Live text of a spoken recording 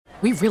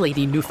We really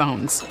need new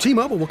phones.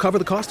 T-Mobile will cover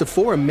the cost of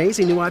 4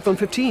 amazing new iPhone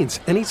 15s,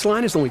 and each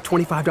line is only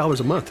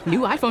 $25 a month. New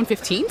iPhone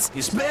 15s?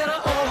 It's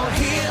better over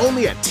here.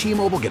 Only at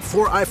T-Mobile, get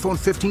 4 iPhone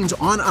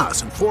 15s on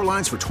us and 4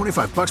 lines for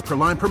 $25 per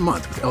line per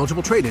month with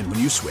eligible trade-in when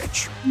you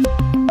switch.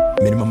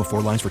 Minimum of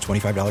 4 lines for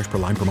 $25 per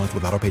line per month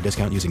with autopay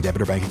discount using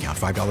debit or bank account.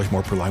 $5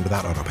 more per line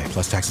without autopay,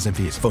 plus taxes and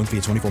fees. Phone fee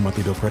at 24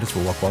 monthly bill credits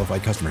for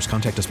well-qualified customers.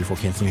 Contact us before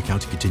canceling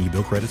account to continue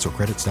bill credits or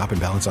credit stop and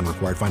balance on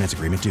required finance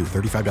agreement due.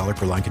 $35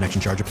 per line connection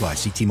charge applies.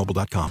 See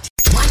T-Mobile.com.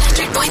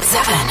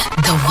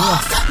 100.7 The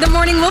Wolf. The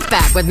Morning Wolf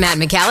Pack with Matt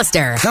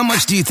McAllister. How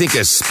much do you think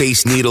a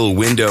Space Needle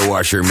window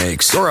washer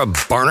makes? Or a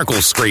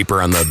barnacle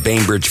scraper on the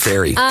Bainbridge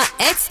Ferry?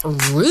 It's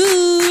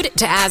rude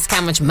to ask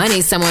how much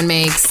money someone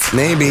makes.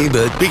 Maybe,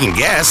 but we can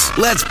guess.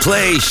 Let's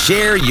play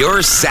Share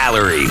Your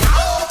Salary.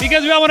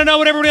 Because we all want to know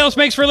what everybody else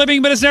makes for a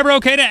living, but it's never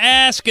okay to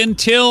ask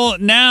until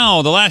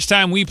now. The last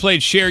time we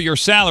played Share Your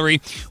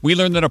Salary, we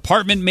learned that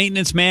apartment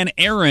maintenance man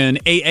Aaron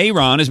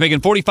is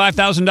making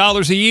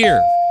 $45,000 a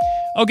year.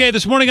 Okay,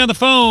 this morning on the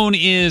phone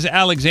is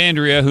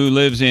Alexandria, who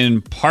lives in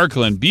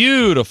Parkland.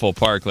 Beautiful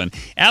Parkland.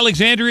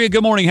 Alexandria,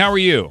 good morning. How are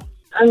you?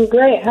 I'm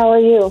great. How are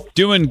you?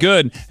 Doing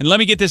good. And let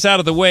me get this out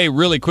of the way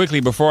really quickly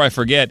before I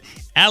forget.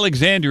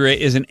 Alexandria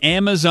is an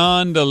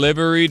Amazon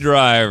delivery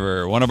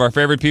driver, one of our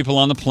favorite people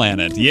on the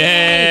planet.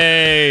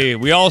 Yay!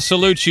 We all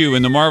salute you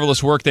in the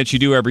marvelous work that you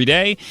do every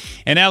day.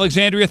 And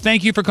Alexandria,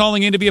 thank you for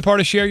calling in to be a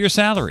part of Share Your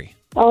Salary.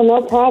 Oh,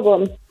 no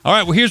problem. All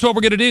right, well, here's what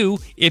we're going to do.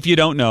 If you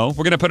don't know,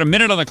 we're going to put a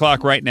minute on the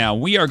clock right now.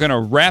 We are going to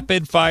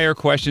rapid fire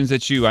questions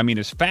at you. I mean,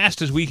 as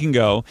fast as we can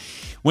go.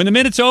 When the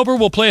minute's over,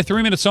 we'll play a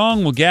 3-minute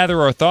song. We'll gather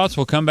our thoughts.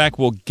 We'll come back.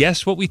 We'll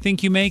guess what we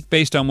think you make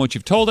based on what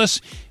you've told us.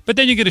 But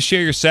then you're going to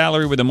share your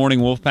salary with the Morning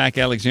Wolf Pack,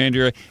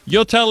 Alexandria.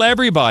 You'll tell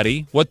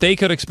everybody what they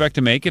could expect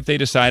to make if they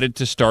decided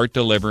to start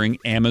delivering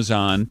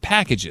Amazon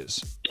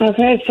packages.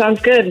 Okay,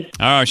 sounds good.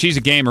 Oh, she's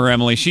a gamer,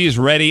 Emily. She is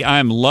ready.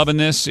 I'm loving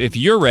this. If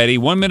you're ready,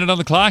 1 minute on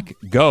the clock,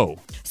 go.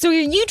 So are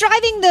you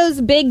driving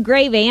those big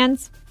gray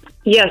vans?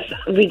 Yes,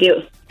 we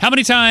do. How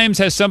many times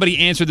has somebody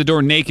answered the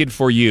door naked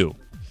for you?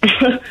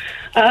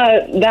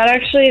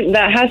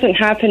 That hasn't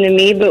happened to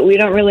me, but we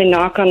don't really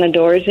knock on the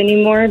doors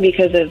anymore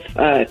because of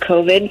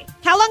COVID.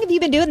 How long have you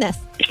been doing this?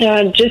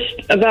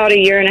 Just about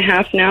 1.5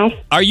 years now.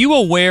 Are you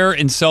aware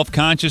and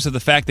self-conscious of the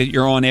fact that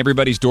you're on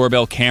everybody's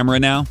doorbell camera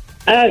now?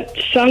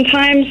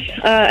 Sometimes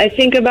I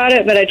think about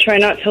it, but I try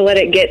not to let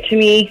it get to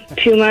me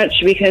too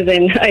much because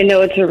I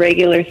know it's a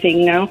regular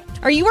thing now.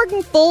 Are you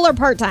working full or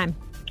part-time?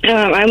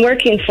 I'm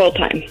working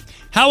full-time.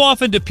 How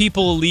often do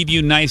people leave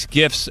you nice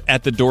gifts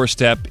at the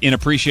doorstep in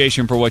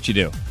appreciation for what you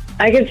do?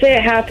 I could say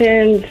it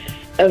happens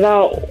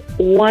about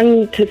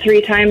 1 to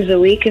 3 times a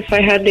week, if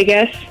I had to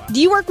guess.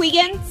 Do you work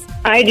weekends?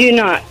 I do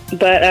not,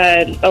 but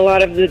a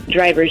lot of the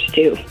drivers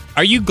do.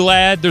 Are you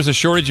glad there's a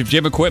shortage of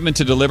gym equipment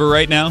to deliver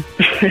right now?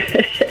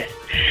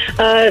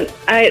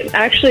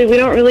 We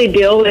don't really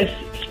deal with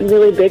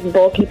really big,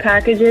 bulky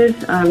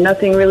packages.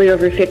 Nothing really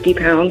over 50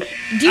 pounds.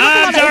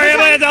 I'm sorry,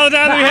 that's all the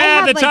time we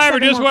have. The timer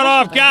just went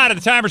off. God,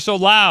 the timer's so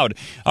loud.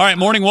 All right,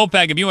 Morning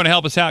Wolfpack, if you want to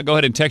help us out, go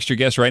ahead and text your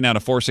guest right now to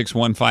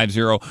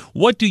 46150.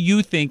 What do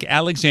you think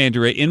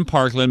Alexandria in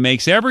Parkland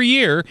makes every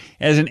year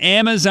as an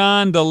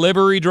Amazon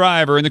delivery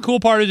driver? And the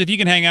cool part is if you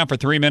can hang out for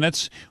 3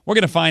 minutes, we're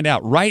going to find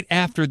out right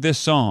after this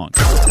song.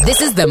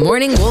 This is the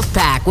Morning Wolf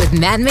Pack with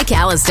Matt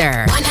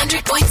McAllister.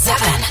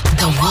 100.7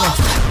 The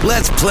Wolf.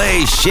 Let's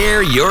play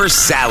Share Your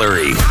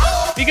Salary.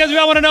 Because we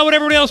all want to know what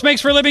everybody else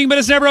makes for a living, but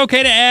it's never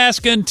okay to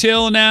ask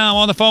until now.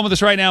 On the phone with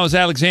us right now is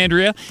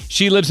Alexandria.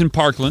 She lives in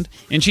Parkland,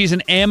 and she's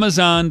an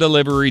Amazon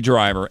delivery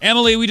driver.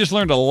 Emily, we just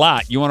learned a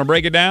lot. You want to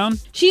break it down?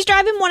 She's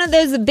driving one of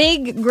those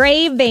big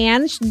gray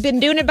vans. She's been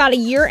doing it about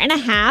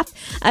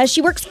 1.5 years.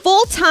 She works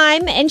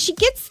full-time, and she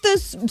gets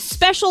those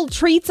special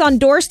treats on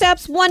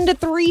doorsteps 1 to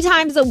 3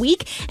 times a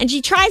week, and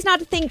she tries not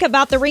to think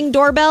about the Ring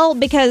doorbell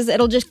because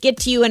it'll just get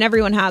to you and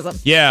everyone has them.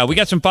 Yeah, we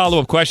got some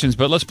follow-up questions,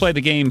 but let's play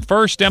the game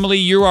first. Emily,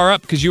 you are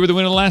up because you were the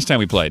winner the last time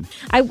we played.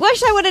 I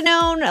wish I would have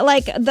known,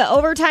 the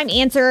overtime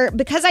answer.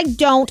 Because I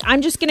don't,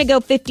 I'm just going to go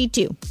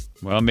 52.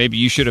 Well, maybe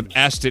you should have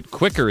asked it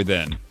quicker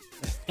then.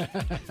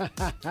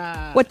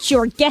 What's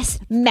your guess,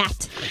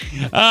 Matt?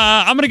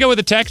 I'm going to go with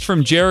a text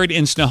from Jared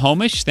in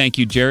Snohomish. Thank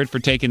you, Jared, for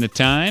taking the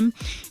time.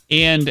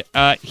 And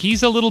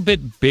he's a little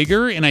bit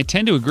bigger, and I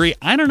tend to agree.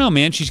 I don't know,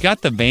 man. She's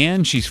got the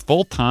van. She's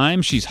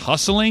full-time. She's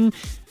hustling.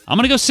 I'm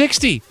going to go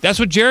 60. That's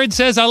what Jared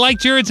says. I like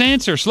Jared's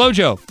answer. Slow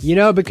Joe.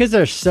 Because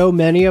there's so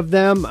many of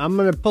them, I'm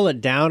going to pull it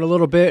down a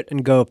little bit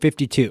and go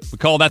 52. We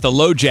call that the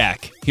low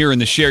jack here in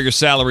the Share Your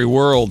Salary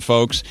world,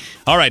 folks.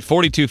 All right,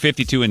 42,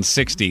 52, and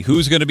 60.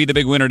 Who's going to be the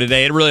big winner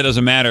today? It really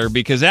doesn't matter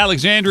because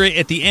Alexandria,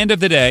 at the end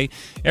of the day,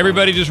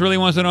 everybody just really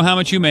wants to know how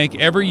much you make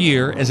every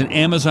year as an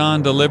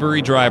Amazon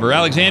delivery driver.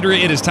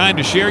 Alexandria, it is time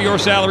to share your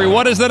salary.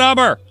 What is the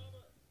number?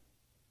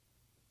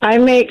 I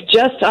make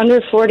just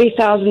under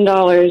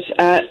 $40,000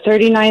 at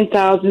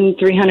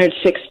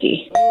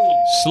 $39,360.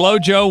 Slow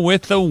Joe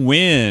with the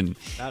win.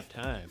 About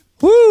time.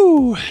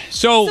 Woo!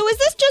 So is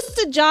this just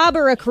a job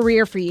or a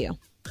career for you?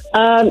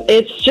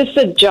 It's just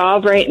a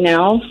job right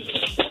now.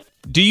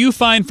 Do you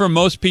find for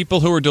most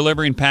people who are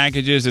delivering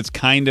packages, it's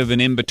kind of an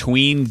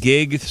in-between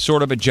gig,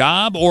 sort of a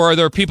job, or are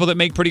there people that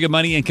make pretty good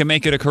money and can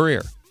make it a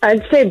career?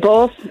 I'd say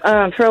both.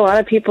 For a lot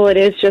of people, it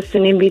is just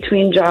an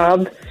in-between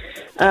job,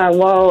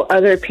 while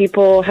other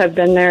people have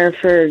been there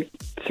for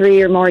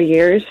 3 or more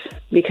years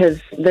because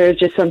there's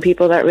just some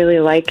people that really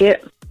like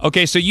it.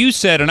 Okay, so you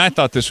said, and I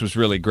thought this was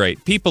really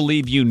great, people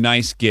leave you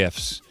nice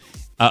gifts,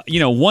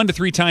 1 to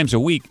 3 times a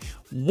week.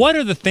 What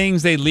are the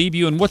things they leave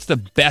you, and what's the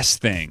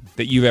best thing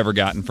that you've ever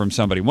gotten from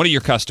somebody? What are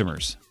your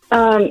customers?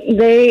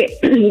 They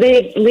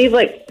leave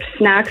like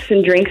snacks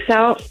and drinks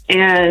out,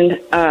 and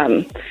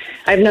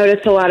I've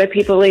noticed a lot of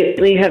people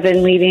lately have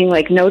been leaving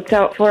like notes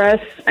out for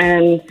us,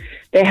 and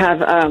they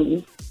have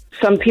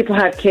some people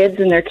have kids,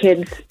 and their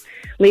kids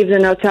leave the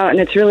notes out, and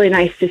it's really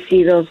nice to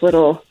see those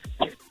little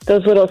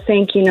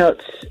thank you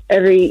notes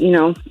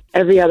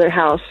every other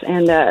house,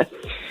 and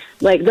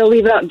like they'll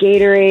leave out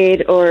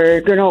Gatorade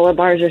or granola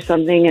bars or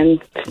something,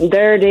 and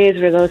there are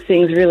days where those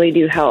things really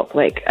do help.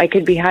 Like I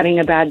could be having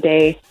a bad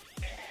day,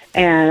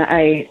 and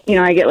I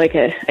get like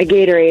a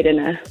Gatorade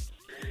and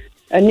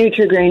a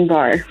Nutri-Grain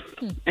bar,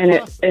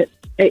 and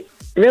it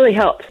really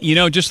helps.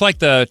 Just like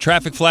the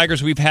traffic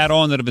flaggers we've had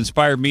on that have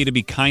inspired me to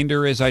be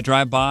kinder as I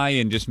drive by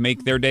and just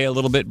make their day a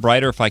little bit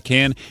brighter if I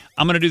can.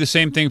 I'm going to do the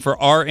same thing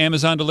for our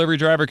Amazon delivery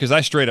driver because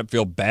I straight up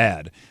feel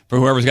bad for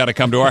whoever's got to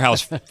come to our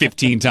house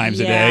 15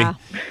 times a day.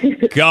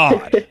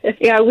 God.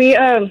 Yeah, we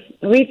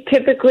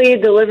typically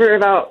deliver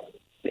about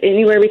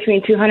anywhere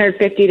between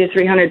 250 to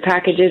 300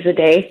 packages a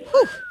day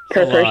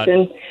per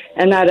person,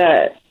 and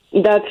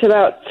that's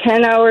about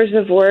 10 hours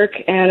of work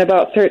and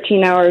about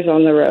 13 hours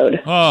on the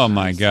road. Oh,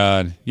 my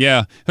God.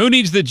 Yeah. Who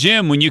needs the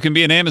gym when you can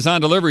be an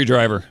Amazon delivery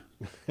driver?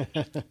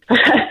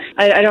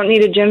 I don't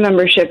need a gym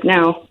membership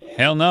now.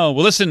 Hell no.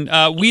 Well, listen,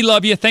 we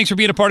love you. Thanks for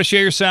being a part of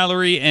Share Your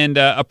Salary, and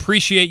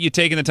appreciate you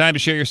taking the time to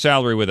share your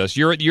salary with us.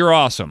 You're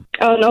awesome.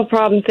 Oh, no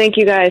problem. Thank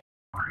you, guys.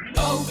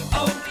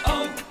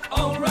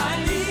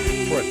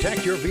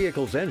 Protect your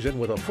vehicle's engine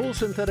with a full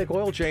synthetic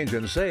oil change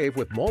and save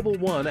with Mobil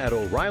 1 at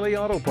O'Reilly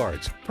Auto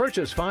Parts.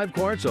 Purchase 5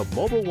 quarts of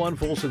Mobil 1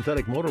 full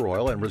synthetic motor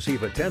oil and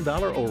receive a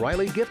 $10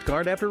 O'Reilly gift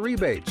card after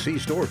rebate. See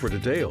store for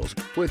details.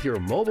 With your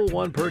Mobil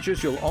 1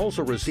 purchase, you'll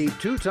also receive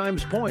 2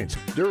 times points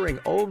during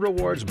O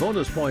Rewards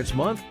Bonus Points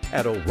Month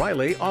at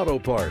O'Reilly Auto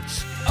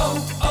Parts.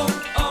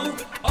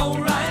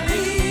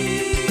 O'Reilly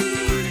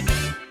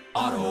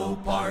Auto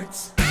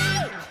Parts.